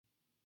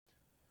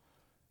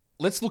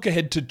let's look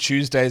ahead to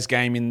Tuesday's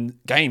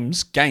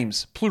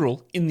games,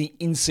 plural, in the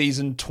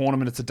in-season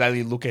tournament. It's a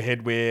daily look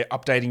ahead. We're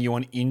updating you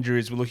on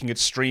injuries. We're looking at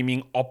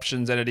streaming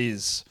options, and it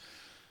is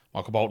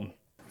Michael Bolton.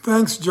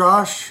 Thanks,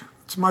 Josh.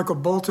 It's Michael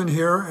Bolton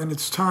here, and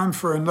it's time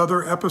for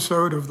another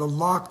episode of the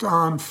Locked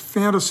On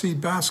Fantasy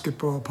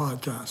Basketball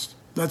Podcast.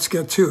 Let's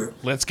get to it.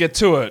 Let's get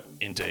to it,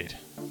 indeed.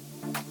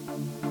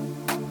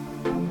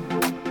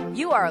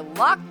 You are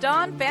Locked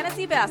On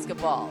Fantasy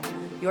Basketball,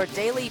 your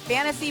daily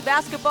fantasy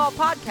basketball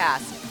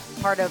podcast,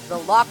 part of the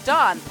Locked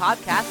On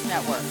Podcast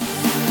Network.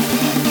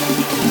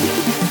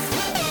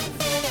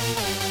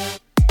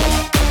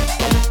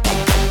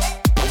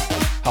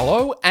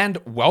 Hello and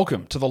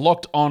welcome to the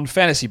Locked On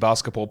Fantasy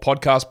Basketball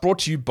Podcast, brought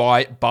to you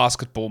by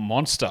Basketball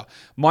Monster.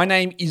 My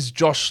name is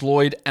Josh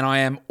Lloyd, and I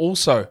am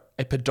also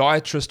a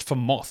podiatrist for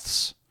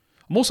moths.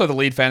 I'm also the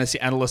lead fantasy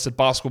analyst at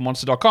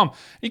basketballmonster.com.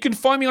 You can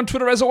find me on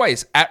Twitter as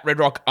always at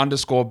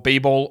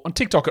redrock_bball, on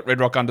TikTok at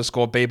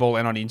redrock_bball,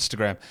 and on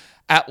Instagram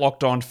at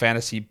Locked On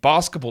Fantasy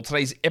Basketball.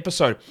 Today's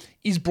episode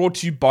is brought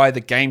to you by the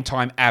Game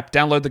Time app.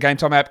 Download the Game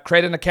Time app,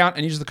 create an account,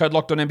 and use the code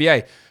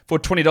LOCKEDONNBA for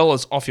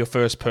 $20 off your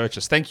first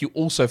purchase. Thank you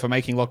also for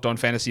making Locked On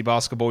Fantasy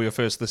Basketball your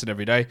first listen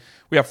every day.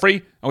 We are free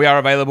and we are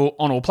available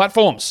on all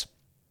platforms.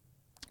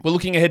 We're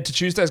looking ahead to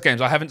Tuesday's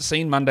games. I haven't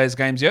seen Monday's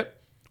games yet.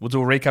 We'll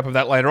do a recap of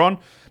that later on,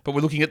 but we're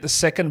looking at the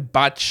second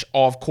batch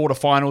of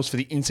quarterfinals for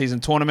the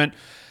in-season tournament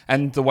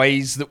and the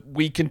ways that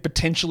we can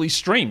potentially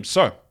stream.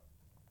 So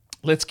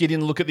let's get in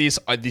and look at this.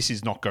 This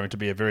is not going to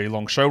be a very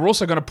long show. We're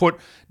also going to put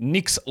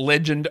Knicks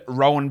legend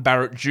Rowan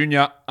Barrett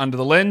Jr. under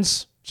the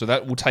lens, so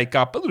that will take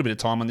up a little bit of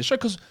time on this show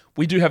because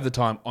we do have the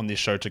time on this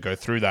show to go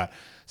through that.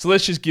 So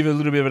let's just give a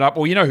little bit of an up.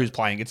 Well, you know who's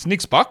playing. It's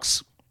Knicks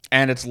Bucks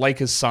and it's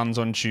Lakers Suns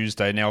on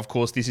Tuesday. Now, of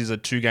course, this is a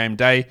two-game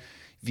day.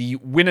 The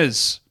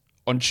winners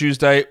on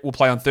Tuesday will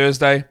play on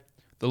Thursday.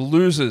 The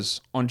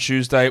losers on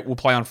Tuesday will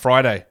play on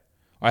Friday.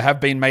 I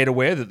have been made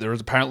aware that there is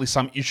apparently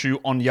some issue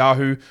on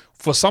Yahoo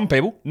for some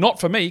people,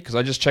 not for me, because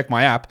I just checked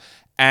my app,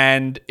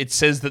 and it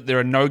says that there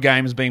are no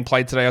games being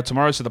played today or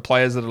tomorrow, so the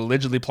players that are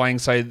allegedly playing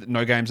say that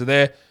no games are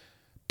there.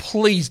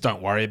 Please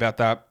don't worry about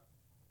that.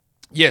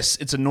 Yes,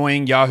 it's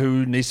annoying.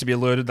 Yahoo needs to be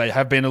alerted. They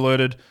have been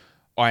alerted.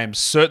 I am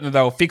certain that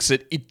they will fix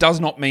it. It does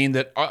not mean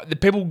that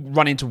people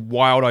run into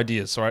wild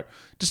ideas, all right?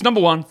 Just number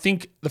one,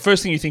 the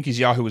first thing you think is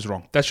Yahoo is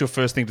wrong. That's your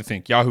first thing to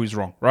think. Yahoo is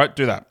wrong, right?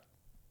 Do that.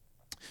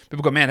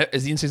 People go, man,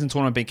 has the in-season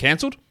tournament been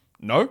cancelled?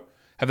 No.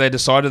 Have they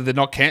decided they're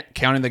not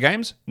counting the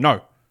games?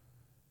 No.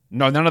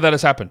 No, none of that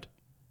has happened.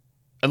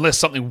 Unless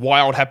something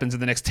wild happens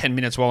in the next 10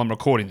 minutes while I'm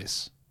recording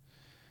this.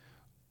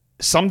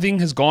 Something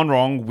has gone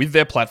wrong with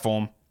their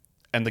platform,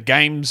 and the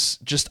games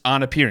just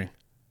aren't appearing.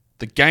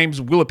 The games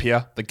will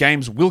appear. The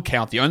games will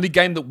count. The only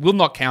game that will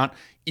not count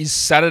is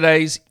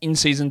Saturday's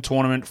in-season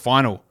tournament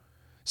final.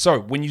 So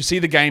when you see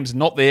the games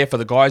not there for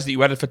the guys that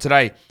you added for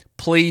today,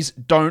 please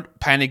don't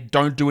panic.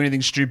 Don't do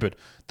anything stupid.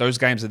 Those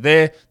games are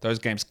there. Those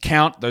games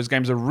count. Those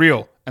games are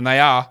real. And they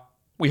are,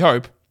 we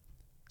hope,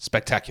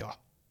 spectacular.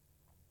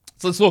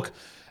 So let's look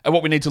at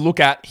what we need to look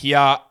at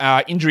here.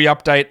 Injury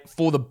update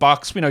for the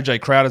Bucks. We know Jay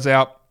Crowder's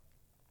out,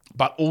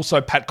 but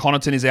also Pat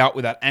Connaughton is out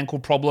with that ankle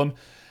problem.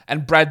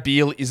 And Brad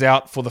Beal is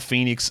out for the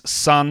Phoenix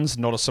Suns.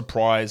 Not a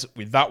surprise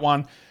with that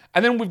one.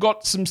 And then we've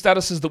got some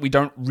statuses that we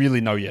don't really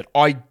know yet.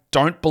 I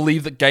don't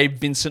believe that Gabe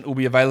Vincent will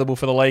be available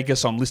for the Lakers,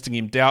 so I'm listing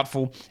him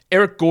doubtful.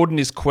 Eric Gordon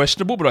is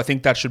questionable, but I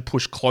think that should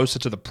push closer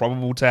to the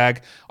probable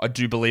tag. I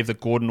do believe that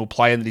Gordon will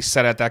play and that he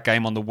sat out that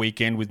game on the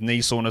weekend with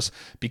knee soreness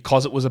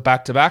because it was a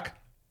back-to-back.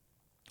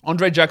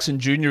 Andre Jackson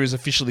Jr. is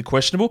officially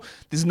questionable.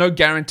 There's no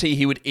guarantee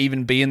he would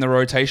even be in the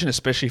rotation,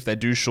 especially if they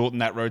do shorten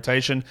that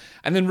rotation.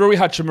 And then Rui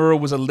Hachimura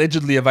was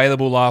allegedly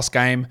available last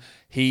game.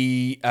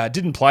 He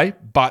didn't play,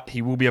 but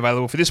he will be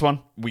available for this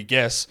one, we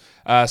guess.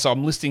 So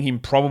I'm listing him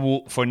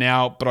probable for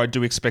now, but I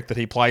do expect that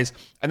he plays.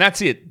 And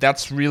that's it.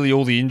 That's really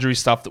all the injury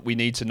stuff that we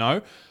need to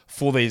know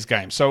for these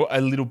games. So a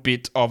little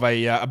bit of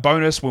a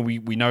bonus when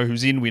we know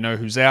who's in, we know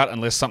who's out,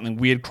 unless something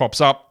weird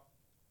crops up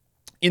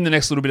in the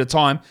next little bit of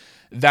time.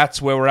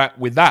 That's where we're at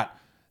with that.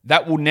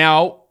 That will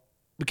now,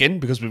 again,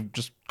 because we've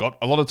just got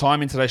a lot of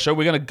time in today's show,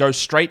 we're going to go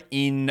straight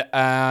in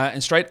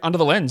and straight under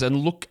the lens and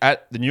look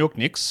at the New York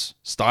Knicks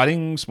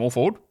starting small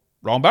forward,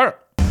 Rowan Barrett.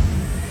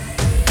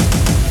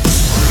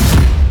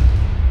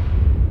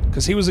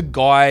 Because he was a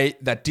guy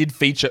that did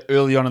feature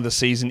early on in the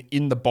season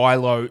in the Buy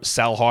Low,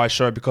 Sell High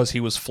show because he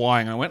was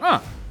flying. And I went,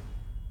 all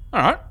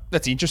right,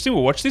 that's interesting.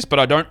 We'll watch this, but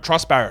I don't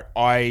trust Barrett.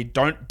 I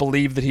don't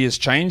believe that he has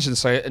changed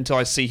until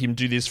I see him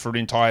do this for an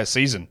entire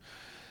season.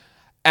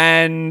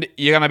 And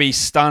you're going to be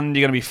stunned,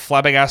 you're going to be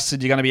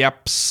flabbergasted, you're going to be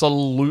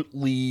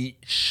absolutely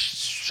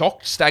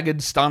shocked,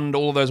 staggered, stunned,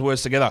 all of those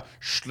words together.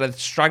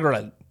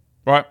 Staggered,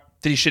 right?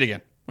 Did he shit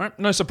again? Right?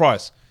 No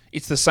surprise.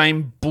 It's the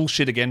same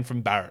bullshit again from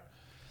Barrett.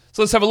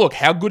 So let's have a look.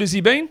 How good has he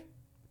been?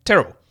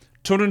 Terrible.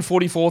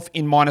 244th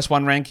in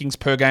 -1 rankings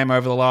per game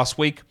over the last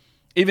week.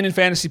 Even in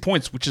fantasy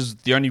points, which is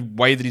the only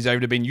way that he's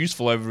able to been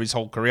useful over his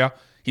whole career,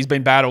 he's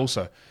been bad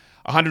also.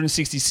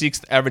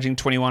 166th, averaging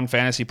 21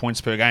 fantasy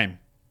points per game.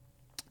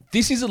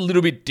 This is a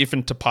little bit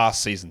different to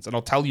past seasons, and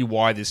I'll tell you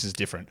why this is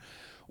different.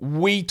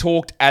 We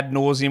talked ad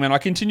nauseum, and I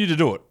continue to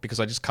do it because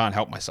I just can't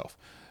help myself,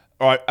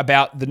 all right,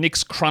 about the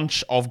Knicks'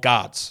 crunch of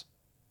guards.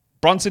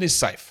 Brunson is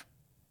safe.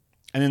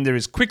 And then there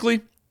is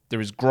Quickly, there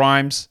is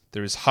Grimes,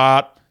 there is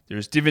Hart, there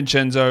is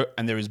DiVincenzo,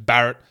 and there is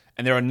Barrett,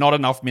 and there are not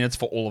enough minutes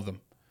for all of them.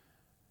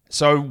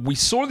 So we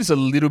saw this a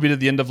little bit at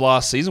the end of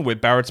last season where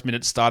Barrett's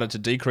minutes started to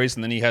decrease,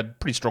 and then he had a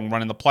pretty strong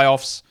run in the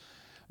playoffs,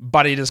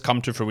 but it has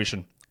come to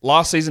fruition.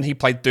 Last season, he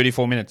played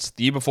 34 minutes.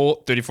 The year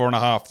before, 34 and a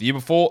half. The year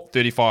before,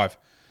 35.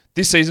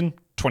 This season,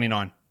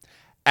 29.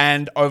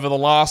 And over the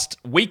last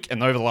week,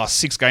 and over the last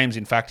 6 games,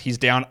 in fact, he's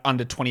down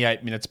under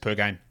 28 minutes per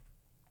game.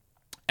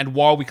 And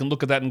while we can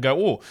look at that and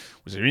go, oh,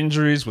 was there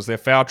injuries? Was there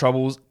foul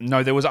troubles?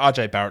 No, there was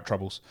RJ Barrett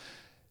troubles.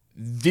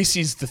 This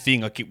is the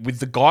thing. Like, with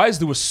the guys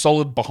that were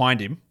solid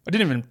behind him, I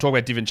didn't even talk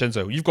about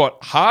DiVincenzo. You've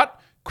got Hart,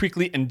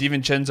 Quickly, and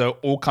DiVincenzo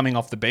all coming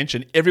off the bench,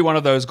 and every one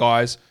of those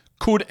guys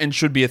could and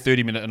should be a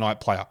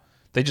 30-minute-a-night player.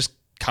 They just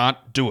can't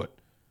do it.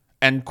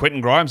 And Quentin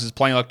Grimes is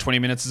playing like 20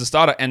 minutes as a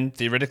starter, and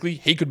theoretically,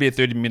 he could be a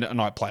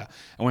 30-minute-a-night player.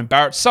 And when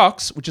Barrett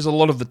sucks, which is a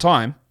lot of the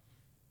time,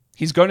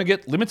 he's going to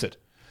get limited.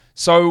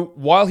 So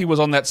while he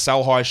was on that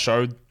sell high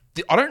show,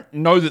 I don't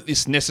know that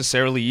this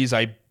necessarily is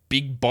a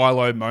big buy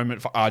low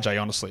moment for RJ,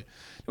 honestly.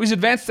 His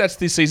advanced stats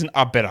this season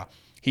are better.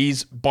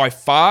 He's by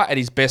far at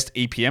his best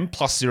EPM,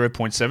 plus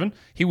 0.7.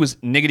 He was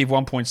negative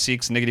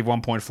 1.6, negative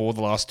 1.4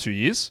 the last 2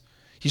 years.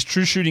 His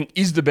true shooting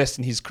is the best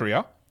in his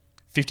career,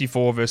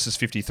 54 versus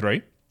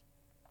 53.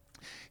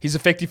 His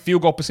effective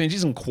field goal percentage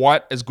isn't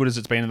quite as good as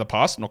it's been in the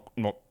past, not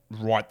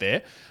right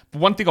there. But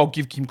one thing I'll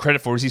give him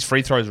credit for is his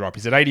free throws are up.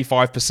 He's at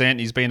 85%.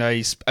 He's been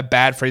a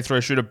bad free throw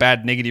shooter,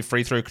 bad negative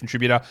free throw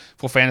contributor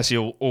for fantasy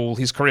all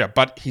his career.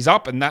 But he's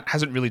up, and that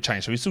hasn't really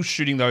changed. So he's still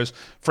shooting those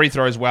free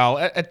throws well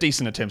at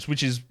decent attempts,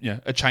 which is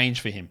a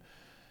change for him.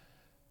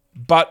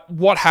 But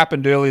what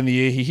happened early in the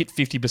year, he hit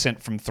 50%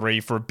 from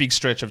 3 for a big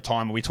stretch of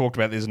time. We talked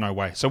about there's no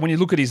way. So when you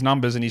look at his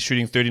numbers and he's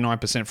shooting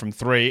 39% from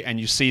 3, and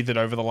you see that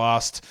over the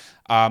last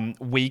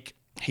week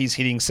he's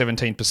hitting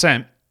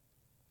 17%,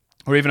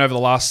 or even over the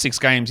last 6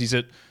 games he's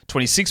at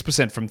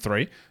 26% from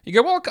 3, you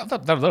go, well,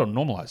 that'll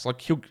normalize. Like,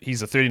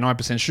 he's a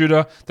 39%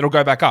 shooter. That'll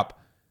go back up.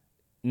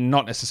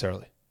 Not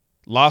necessarily.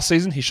 Last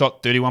season, he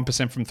shot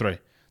 31% from 3.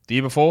 The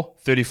year before,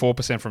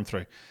 34% from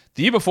 3.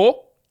 The year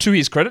before, to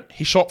his credit,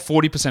 he shot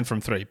 40% from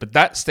 3, but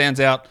that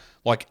stands out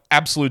like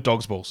absolute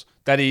dog's balls.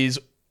 That is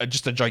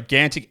just a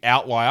gigantic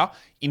outlier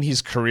in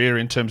his career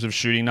in terms of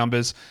shooting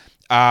numbers.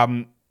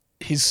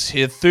 He's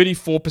a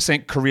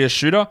 34% career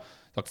shooter,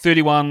 like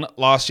 31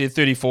 last year,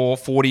 34,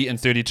 40, and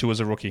 32 as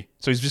a rookie.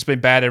 So he's just been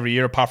bad every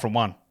year apart from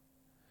one.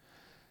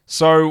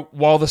 So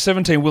while the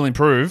 17 will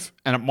improve,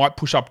 and it might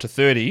push up to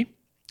 30,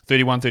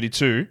 31,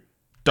 32,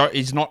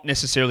 he's not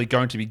necessarily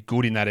going to be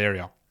good in that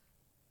area.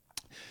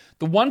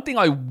 The one thing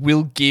I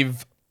will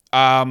give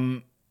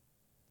some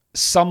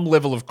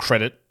level of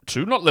credit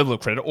to, not level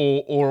of credit,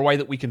 or a way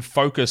that we can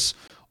focus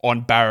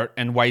on Barrett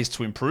and ways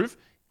to improve,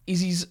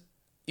 is his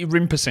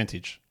rim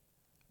percentage.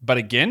 But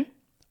again,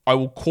 I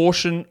will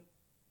caution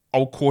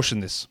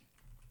this.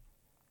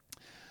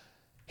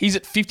 He's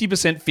at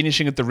 50%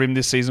 finishing at the rim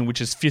this season,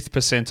 which is 5th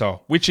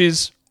percentile, which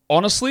is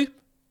honestly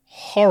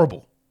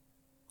horrible.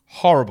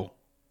 Horrible.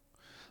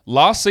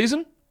 Last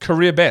season,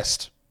 career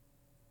best.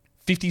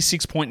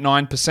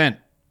 56.9%,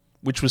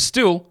 which was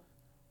still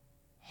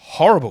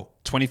horrible,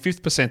 25th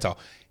percentile.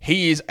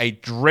 He is a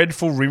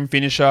dreadful rim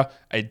finisher,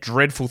 a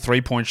dreadful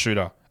three-point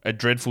shooter, a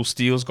dreadful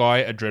steals guy,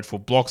 a dreadful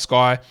blocks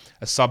guy,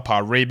 a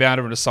subpar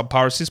rebounder, and a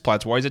subpar assist player.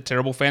 That's why he's a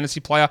terrible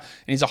fantasy player,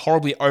 and he's a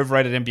horribly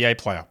overrated NBA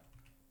player.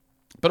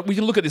 But we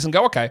can look at this and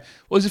go, okay,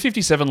 well, he's a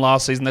 57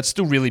 last season. That's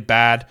still really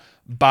bad,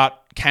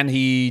 but can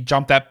he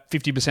jump that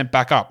 50%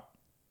 back up?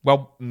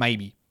 Well,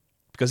 maybe.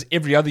 Because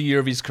every other year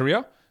of his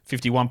career,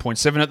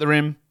 51.7 at the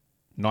rim,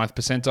 9th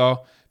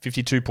percentile,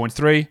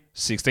 52.3,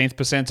 16th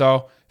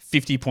percentile,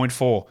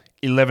 50.4,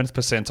 11th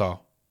percentile.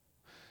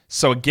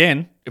 So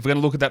again, if we're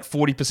going to look at that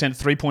 40%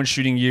 three-point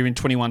shooting year in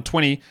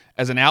 21-20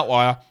 as an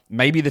outlier,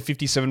 maybe the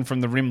 57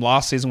 from the rim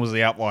last season was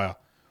the outlier.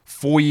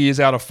 4 years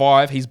out of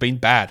 5, he's been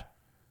bad.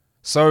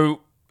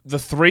 So the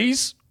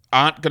threes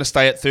aren't going to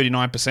stay at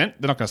 39%.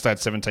 They're not going to stay at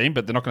 17,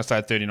 but they're not going to stay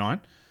at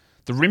 39.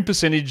 The rim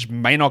percentage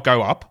may not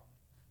go up.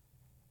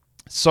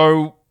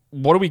 So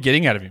what are we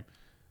getting out of him?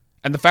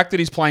 And the fact that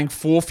he's playing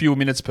 4 fewer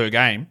minutes per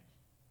game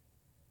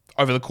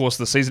over the course of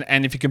the season,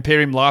 and if you compare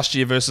him last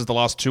year versus the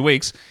last 2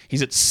 weeks,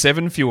 he's at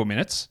 7 fewer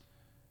minutes.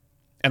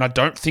 And I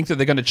don't think that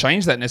they're going to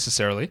change that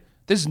necessarily.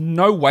 There's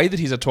no way that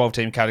he's a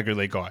 12-team category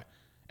league guy.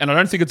 And I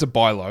don't think it's a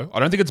buy low. I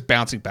don't think it's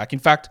bouncing back. In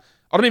fact,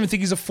 I don't even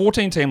think he's a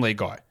 14-team league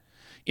guy.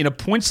 In a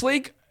points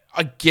league,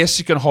 I guess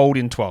you can hold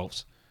in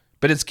 12s.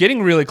 But it's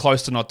getting really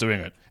close to not doing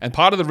it. And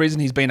part of the reason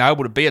he's been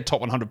able to be a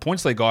top 100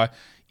 points league guy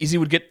is he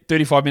would get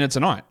 35 minutes a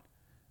night.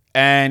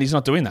 And he's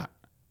not doing that.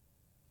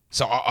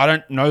 So I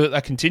don't know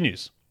that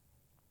continues.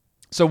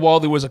 So while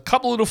there was a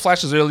couple little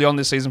flashes early on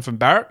this season from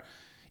Barrett,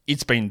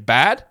 it's been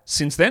bad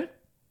since then.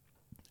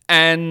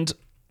 And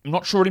I'm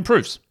not sure it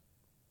improves.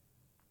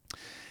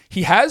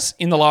 He has,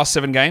 in the last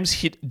 7 games,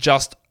 hit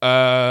just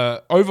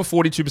over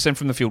 42%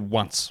 from the field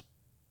once.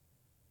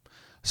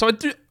 So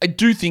I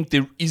do think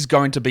there is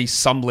going to be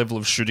some level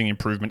of shooting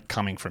improvement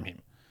coming from him.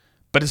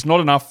 But it's not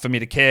enough for me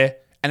to care,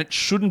 and it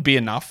shouldn't be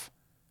enough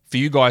for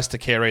you guys to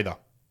care either.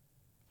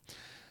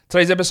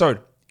 Today's episode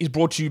is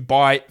brought to you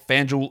by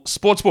FanDuel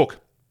Sportsbook.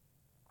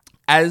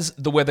 As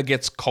the weather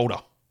gets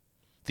colder,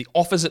 the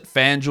offers at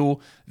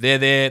FanDuel, they're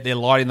there, they're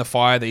lighting the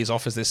fire, these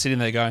offers, they're sitting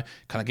there going,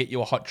 can I get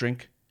you a hot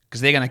drink? Because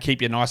they're going to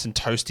keep you nice and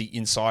toasty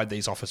inside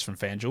these offers from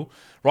FanDuel.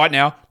 Right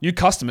now, new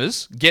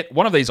customers get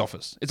one of these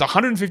offers. It's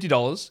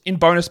 $150 in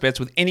bonus bets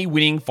with any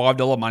winning $5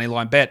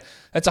 moneyline bet.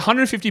 That's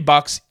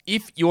 $150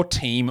 if your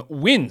team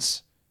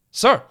wins.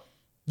 So,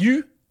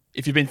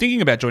 if you've been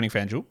thinking about joining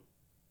FanDuel,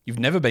 you've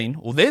never been,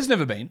 or there's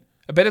never been,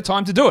 a better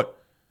time to do it.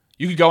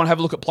 You could go and have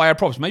a look at player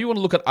props. Maybe you want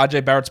to look at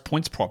RJ Barrett's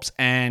points props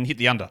and hit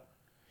the under.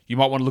 You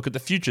might want to look at the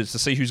futures to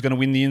see who's going to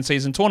win the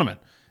in-season tournament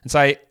and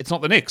say, it's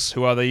not the Knicks,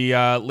 who are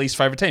the least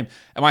favorite team.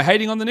 Am I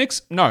hating on the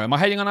Knicks? No. Am I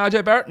hating on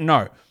RJ Barrett?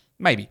 No.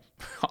 Maybe.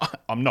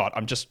 I'm not.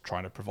 I'm just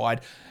trying to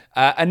provide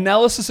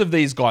analysis of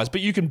these guys.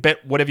 But you can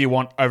bet whatever you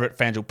want over at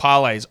FanDuel.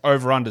 Parlays,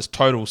 over-unders,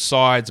 totals,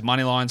 sides,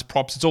 money lines,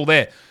 props. It's all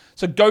there.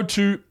 So go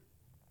to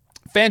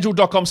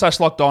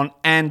FanDuel.com/lockedon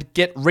and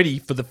get ready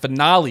for the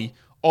finale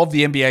of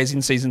the NBA's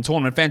in-season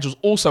tournament. FanDuel's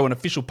also an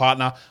official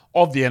partner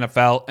of the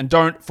NFL. And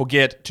don't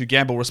forget to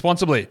gamble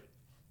responsibly.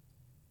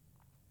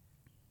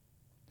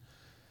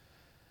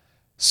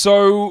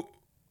 So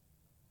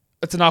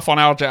that's enough on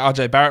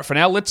RJ Barrett for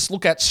now. Let's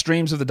look at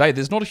streams of the day.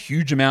 There's not a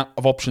huge amount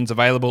of options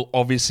available.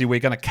 Obviously, we're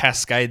going to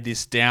cascade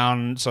this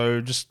down. So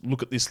just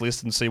look at this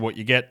list and see what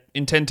you get.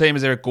 In 10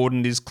 teamers, Eric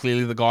Gordon is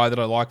clearly the guy that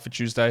I like for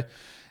Tuesday.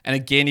 And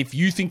again, if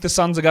you think the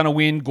Suns are going to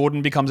win,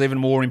 Gordon becomes even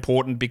more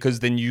important because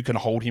then you can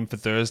hold him for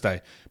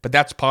Thursday. But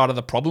that's part of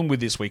the problem with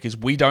this week is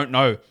we don't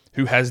know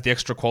who has the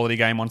extra quality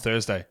game on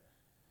Thursday.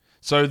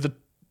 So the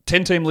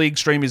 10-team league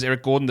stream is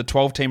Eric Gordon. The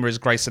 12-teamer is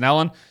Grayson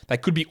Allen. They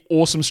could be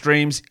awesome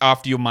streams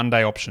after your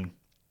Monday option.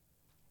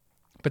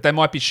 But they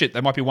might be shit.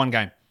 They might be one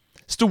game.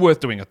 Still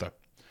worth doing it, though.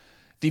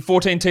 The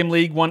 14-team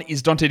league one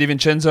is Dante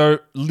DiVincenzo.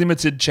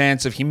 Limited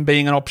chance of him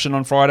being an option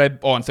on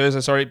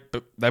Thursday,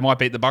 but they might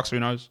beat the Bucks. Who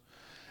knows?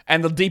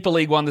 And the deeper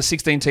league one, the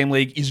 16-team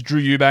league, is Drew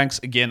Eubanks.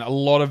 Again, a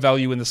lot of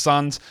value in the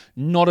Suns.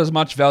 Not as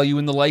much value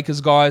in the Lakers,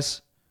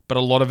 guys, but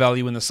a lot of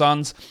value in the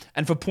Suns.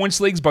 And for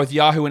points leagues, both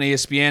Yahoo and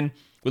ESPN,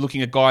 we're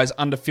looking at guys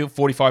under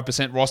 45%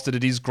 rostered.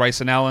 It is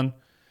Grayson Allen.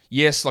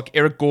 Yes, like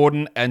Eric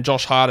Gordon and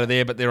Josh Hart are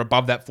there, but they're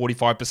above that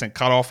 45%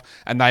 cutoff,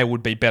 and they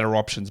would be better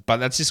options. But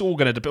that's just all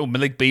going to depend.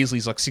 Malik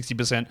Beasley's like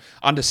 60%,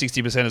 under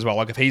 60% as well.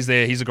 Like if he's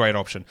there, he's a great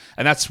option.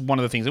 And that's one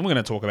of the things, and we're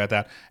going to talk about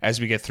that as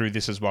we get through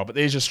this as well. But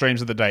there's your streams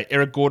of the day.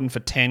 Eric Gordon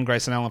for 10,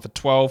 Grayson Allen for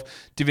 12,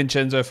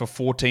 DiVincenzo for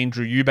 14,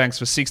 Drew Eubanks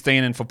for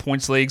 16, and for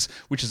points leagues,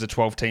 which is a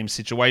 12-team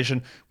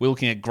situation, we're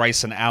looking at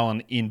Grayson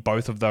Allen in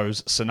both of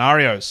those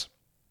scenarios.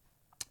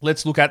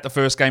 Let's look at the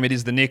first game. It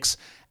is the Knicks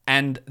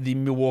and the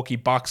Milwaukee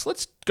Bucks.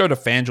 Let's go to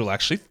FanDuel,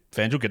 actually.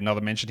 FanDuel, get another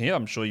mention here.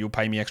 I'm sure you'll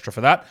pay me extra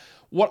for that.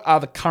 What are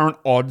the current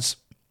odds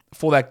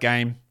for that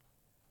game?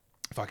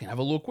 If I can have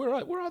a look, where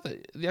are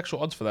the actual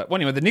odds for that? Well,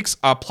 anyway, the Knicks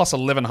are plus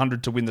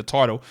 1,100 to win the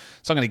title.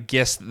 So I'm going to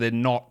guess that they're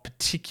not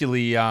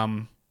particularly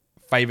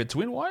favored to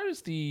win. Why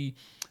is the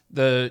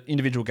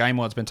individual game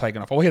odds been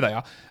taken off? Oh, here they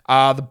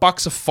are. The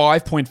Bucks are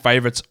 5-point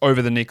favorites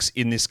over the Knicks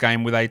in this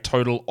game with a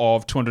total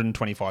of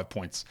 225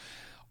 points.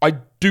 I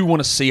do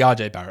want to see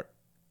RJ Barrett.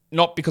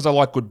 Not because I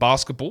like good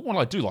basketball. Well,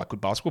 I do like good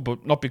basketball,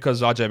 but not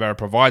because RJ Barrett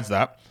provides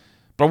that.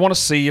 But I want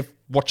to see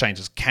what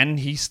changes. Can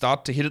he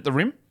start to hit at the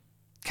rim?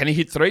 Can he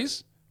hit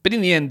threes? But in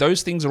the end,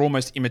 those things are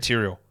almost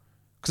immaterial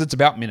because it's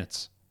about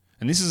minutes.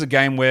 And this is a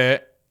game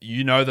where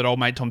you know that old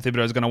mate Tom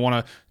Thibodeau is going to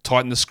want to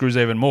tighten the screws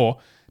even more.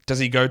 Does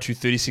he go to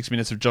 36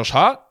 minutes of Josh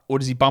Hart or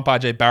does he bump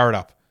RJ Barrett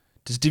up?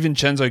 Does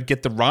DiVincenzo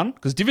get the run?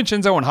 Because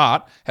DiVincenzo and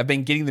Hart have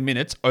been getting the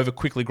minutes over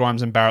Quickly,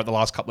 Grimes, and Barrett the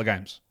last couple of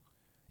games.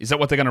 Is that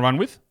what they're going to run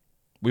with?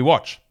 We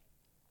watch.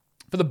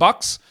 For the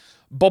Bucks,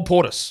 Bob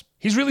Portis.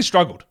 He's really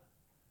struggled.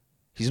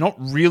 He's not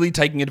really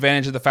taking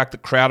advantage of the fact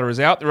that Crowder is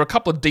out. There are a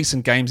couple of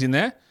decent games in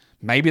there.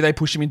 Maybe they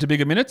push him into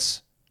bigger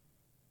minutes.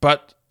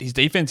 But his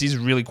defense is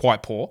really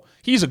quite poor.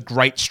 He's a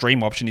great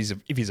stream option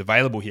if he's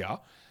available here.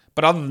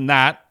 But other than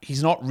that,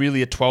 he's not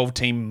really a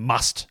 12-team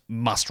must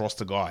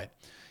roster guy.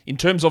 In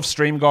terms of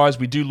stream guys,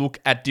 we do look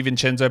at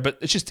DiVincenzo, but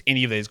it's just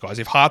any of these guys.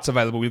 If Hart's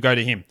available, we'll go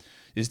to him.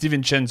 There's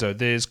DiVincenzo.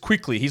 There's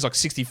Quickly. He's like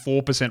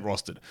 64%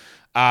 rostered.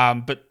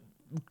 But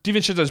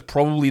DiVincenzo is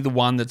probably the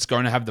one that's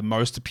going to have the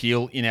most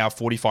appeal in our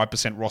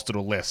 45% rostered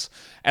or less.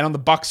 And on the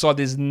Bucks side,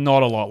 there's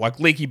not a lot. Like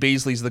Leaky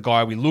Beasley's the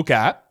guy we look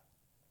at,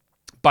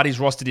 but he's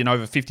rostered in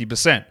over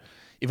 50%.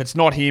 If it's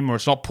not him or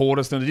it's not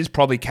Portis, then it is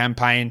probably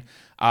Campaign,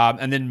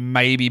 and then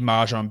maybe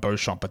Marjon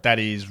Beauchamp. But that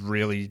is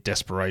really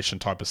desperation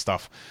type of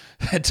stuff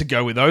to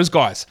go with those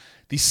guys.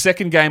 The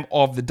second game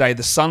of the day,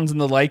 the Suns and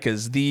the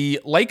Lakers.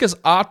 The Lakers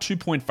are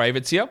 2-point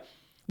favorites here,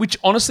 which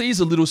honestly is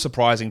a little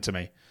surprising to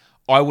me.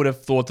 I would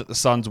have thought that the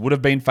Suns would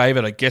have been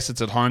favored. I guess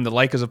it's at home. The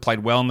Lakers have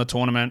played well in the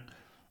tournament.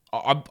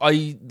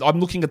 I'm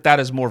looking at that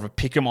as more of a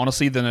pick'em,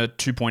 honestly, than a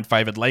 2-point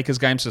favored Lakers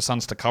game. So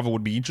Suns to cover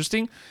would be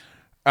interesting.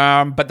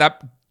 But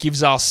that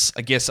gives us,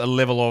 I guess, a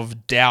level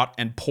of doubt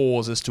and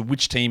pause as to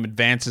which team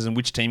advances and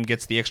which team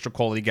gets the extra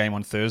quality game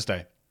on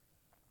Thursday.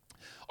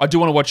 I do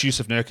want to watch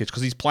Yusuf Nurkic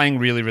because he's playing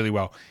really, really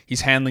well.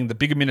 He's handling the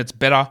bigger minutes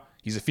better.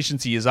 His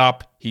efficiency is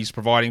up. He's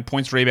providing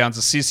points, rebounds,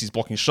 assists. He's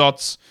blocking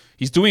shots.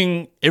 He's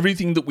doing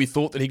everything that we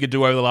thought that he could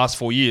do over the last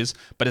 4 years,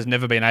 but has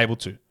never been able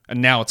to.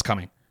 And now it's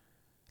coming.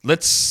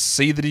 Let's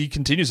see that he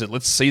continues it.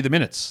 Let's see the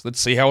minutes.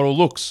 Let's see how it all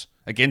looks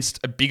against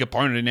a big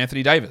opponent in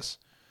Anthony Davis.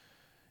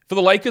 For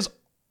the Lakers,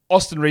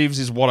 Austin Reeves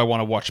is what I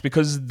want to watch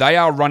because they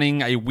are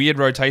running a weird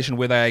rotation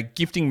where they are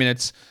gifting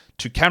minutes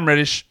to Cam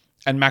Reddish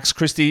and Max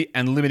Christie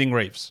and limiting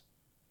Reeves.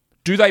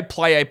 Do they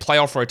play a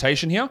playoff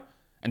rotation here?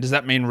 And does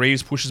that mean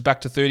Reeves pushes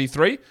back to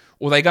 33?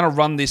 Or are they going to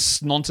run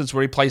this nonsense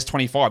where he plays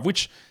 25,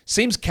 which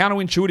seems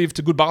counterintuitive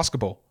to good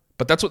basketball,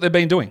 but that's what they've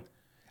been doing.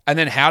 And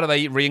then how do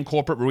they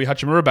reincorporate Rui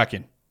Hachimura back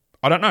in?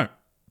 I don't know.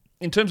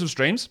 In terms of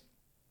streams,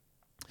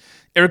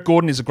 Eric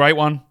Gordon is a great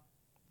one,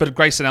 but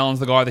Grayson Allen's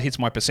the guy that hits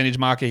my percentage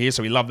marker here,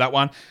 so we love that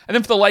one. And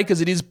then for the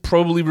Lakers, it is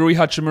probably Rui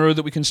Hachimura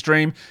that we can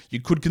stream. You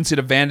could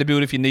consider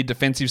Vanderbilt if you need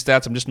defensive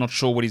stats. I'm just not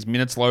sure what his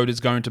minutes load is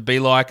going to be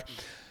like.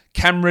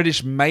 Cam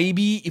Reddish,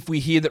 maybe, if we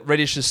hear that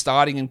Reddish is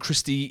starting and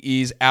Christie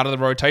is out of the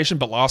rotation,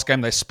 but last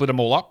game they split them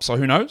all up, so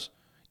who knows?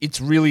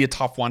 It's really a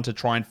tough one to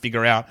try and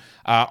figure out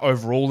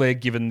overall there,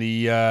 given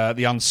the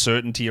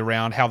uncertainty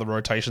around how the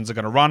rotations are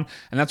going to run,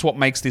 and that's what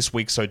makes this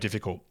week so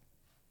difficult.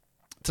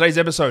 Today's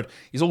episode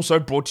is also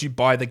brought to you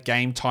by the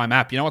Game Time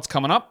app. You know what's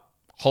coming up?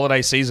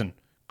 Holiday season,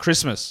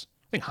 Christmas.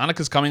 I think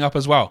Hanukkah's coming up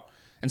as well.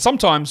 And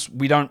sometimes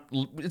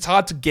it's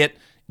hard to get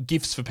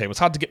gifts for people. It's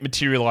hard to get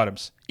material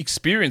items.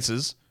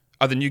 Experiences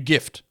are the new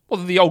gift. Well,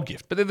 they're the old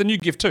gift, but they're the new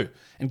gift too.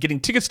 And getting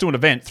tickets to an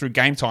event through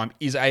Game Time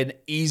is an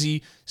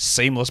easy,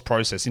 seamless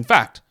process. In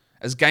fact,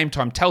 as Game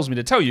Time tells me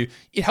to tell you,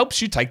 it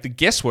helps you take the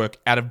guesswork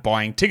out of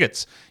buying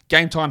tickets.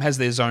 Game Time has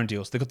their zone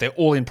deals. They've got their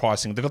all-in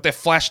pricing. They've got their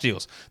flash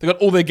deals. They've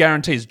got all their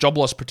guarantees, job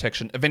loss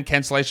protection, event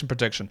cancellation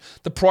protection,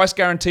 the price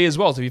guarantee as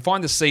well. So if you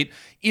find the seat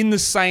in the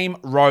same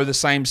row, the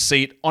same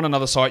seat on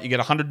another site, you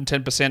get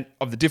 110%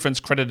 of the difference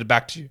credited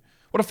back to you.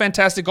 What a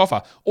fantastic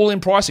offer.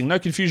 All-in pricing, no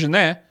confusion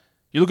there.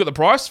 You look at the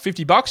price,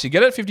 $50, you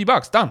get it,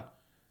 $50, done.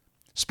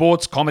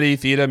 Sports, comedy,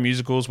 theatre,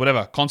 musicals,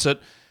 whatever, concert,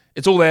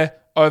 it's all there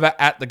over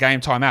at the Game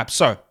Time app.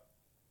 So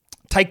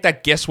take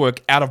that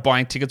guesswork out of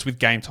buying tickets with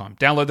Game Time.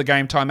 Download the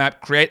Game Time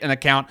app, create an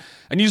account,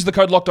 and use the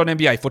code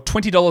LOCKEDONNBA for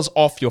 $20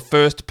 off your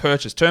first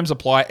purchase. Terms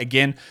apply.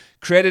 Again,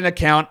 create an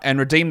account and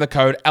redeem the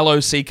code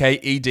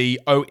LOCKEDONNBA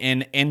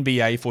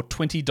for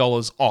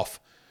 $20 off.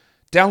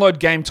 Download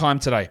Game Time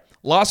today.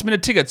 Last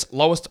minute tickets,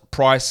 lowest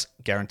price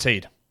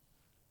guaranteed.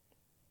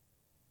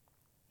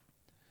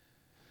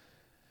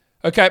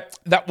 Okay,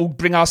 that will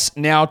bring us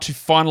now to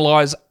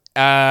finalize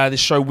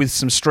this show with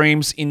some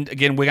streams.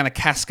 Again, we're going to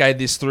cascade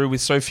this through with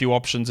so few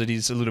options. It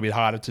is a little bit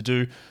harder to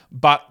do,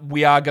 but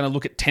we are going to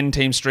look at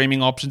 10-team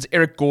streaming options.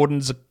 Eric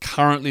Gordon's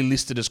currently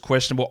listed as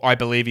questionable. I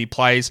believe he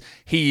plays.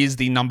 He is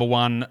the number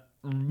one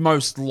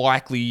most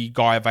likely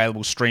guy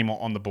available streamer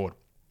on the board.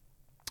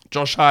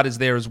 Josh Hart is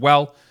there as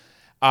well.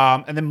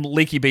 And then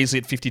Leaky Beasley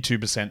at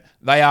 52%.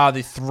 They are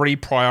the three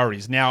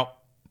priorities. Now,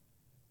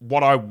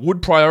 what I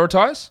would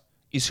prioritize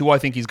is who I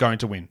think is going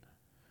to win.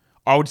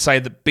 I would say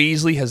that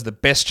Beasley has the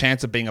best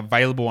chance of being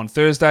available on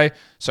Thursday,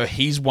 so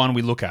he's one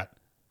we look at.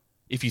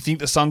 If you think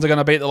the Suns are going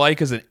to beat the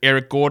Lakers, then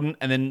Eric Gordon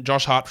and then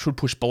Josh Hart should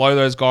push below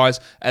those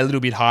guys. A little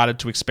bit harder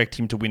to expect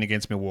him to win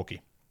against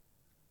Milwaukee.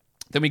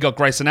 Then we got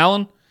Grayson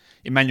Allen.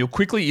 Emmanuel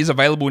Quickley is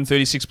available in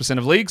 36%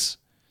 of leagues,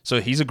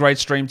 so he's a great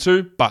stream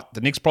too, but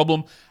the Knicks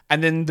problem.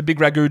 And then the big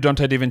ragu,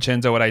 Dante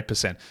DiVincenzo at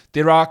 8%.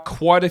 There are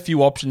quite a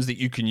few options that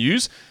you can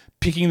use.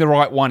 Picking the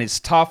right one is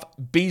tough.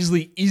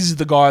 Beasley is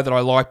the guy that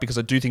I like because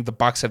I do think the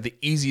Bucks have the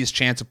easiest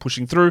chance of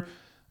pushing through,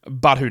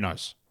 but who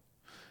knows?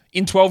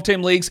 In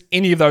 12-team leagues,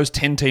 any of those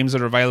 10 teams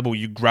that are available,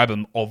 you grab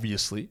them,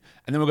 obviously.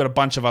 And then we've got a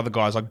bunch of other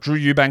guys like Drew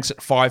Eubanks at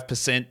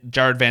 5%,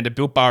 Jared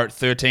Vanderbilt Bar at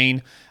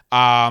 13%,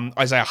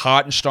 Isaiah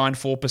Hartenstein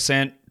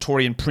 4%,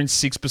 Torian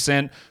Prince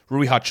 6%,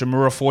 Rui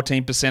Hachimura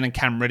 14%, and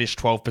Cam Reddish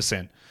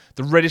 12%.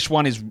 The Reddish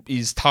one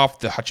is tough.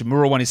 The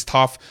Hachimura one is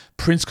tough.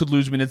 Prince could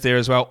lose minutes there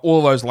as well.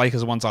 All those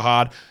Lakers ones are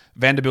hard.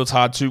 Vanderbilt's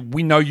hard too.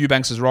 We know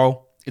Eubanks'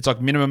 role. It's like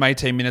minimum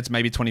 18 minutes,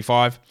 maybe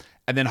 25.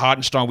 And then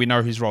Hartenstein, we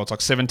know his role. It's like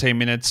 17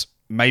 minutes,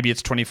 maybe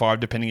it's 25,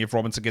 depending if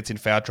Robinson gets in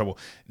foul trouble.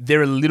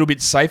 They're a little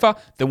bit safer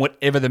than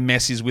whatever the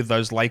mess is with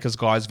those Lakers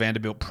guys,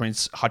 Vanderbilt,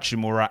 Prince,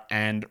 Hachimura,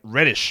 and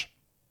Reddish.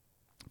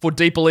 For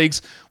deeper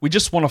leagues, we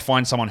just want to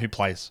find someone who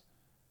plays.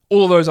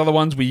 All of those other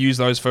ones, we use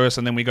those first,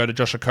 and then we go to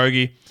Josh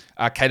Okogie,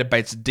 Kader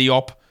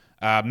Bates-Diop,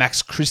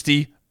 Max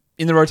Christie.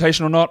 In the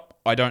rotation or not,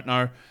 I don't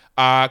know.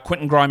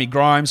 Quentin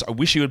Grimes, I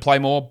wish he would play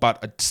more, but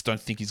I just don't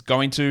think he's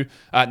going to.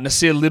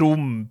 Nasir Little,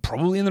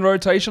 probably in the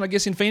rotation, I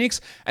guess, in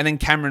Phoenix. And then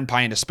Cameron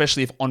Payne,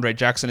 especially if Andre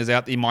Jackson is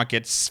out, he might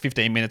get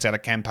 15 minutes out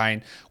of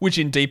campaign, which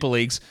in deeper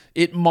leagues,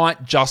 it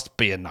might just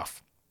be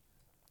enough.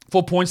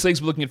 For points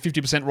leagues, we're looking at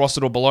 50%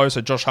 rostered or below, so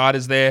Josh Hart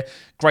is there.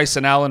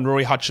 Grayson Allen,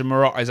 Rui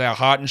Hachimura, Isaiah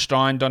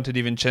Hartenstein, Dante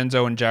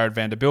DiVincenzo, and Jared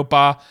Vanderbilt.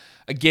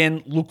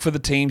 Again, look for the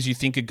teams you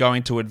think are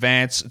going to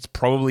advance. It's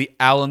probably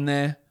Allen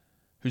there,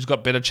 who's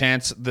got better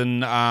chance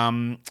than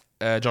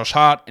Josh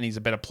Hart, and he's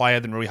a better player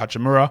than Rui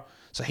Hachimura.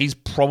 So he's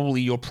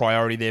probably your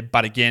priority there.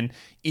 But again,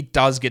 it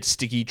does get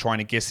sticky trying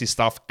to guess this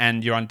stuff,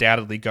 and you're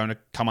undoubtedly going to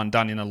come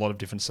undone in a lot of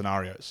different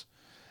scenarios.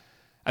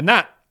 And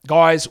that,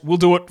 guys, will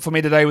do it for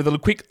me today with a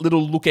quick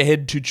little look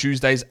ahead to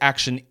Tuesday's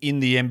action in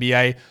the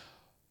NBA.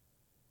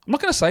 I'm not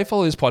going to say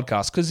follow this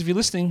podcast because if you're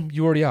listening,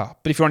 you already are.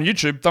 But if you're on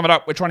YouTube, thumb it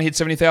up. We're trying to hit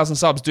 70,000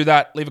 subs. Do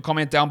that. Leave a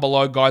comment down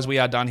below. Guys, we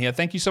are done here.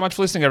 Thank you so much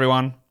for listening,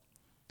 everyone.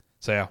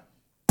 See ya.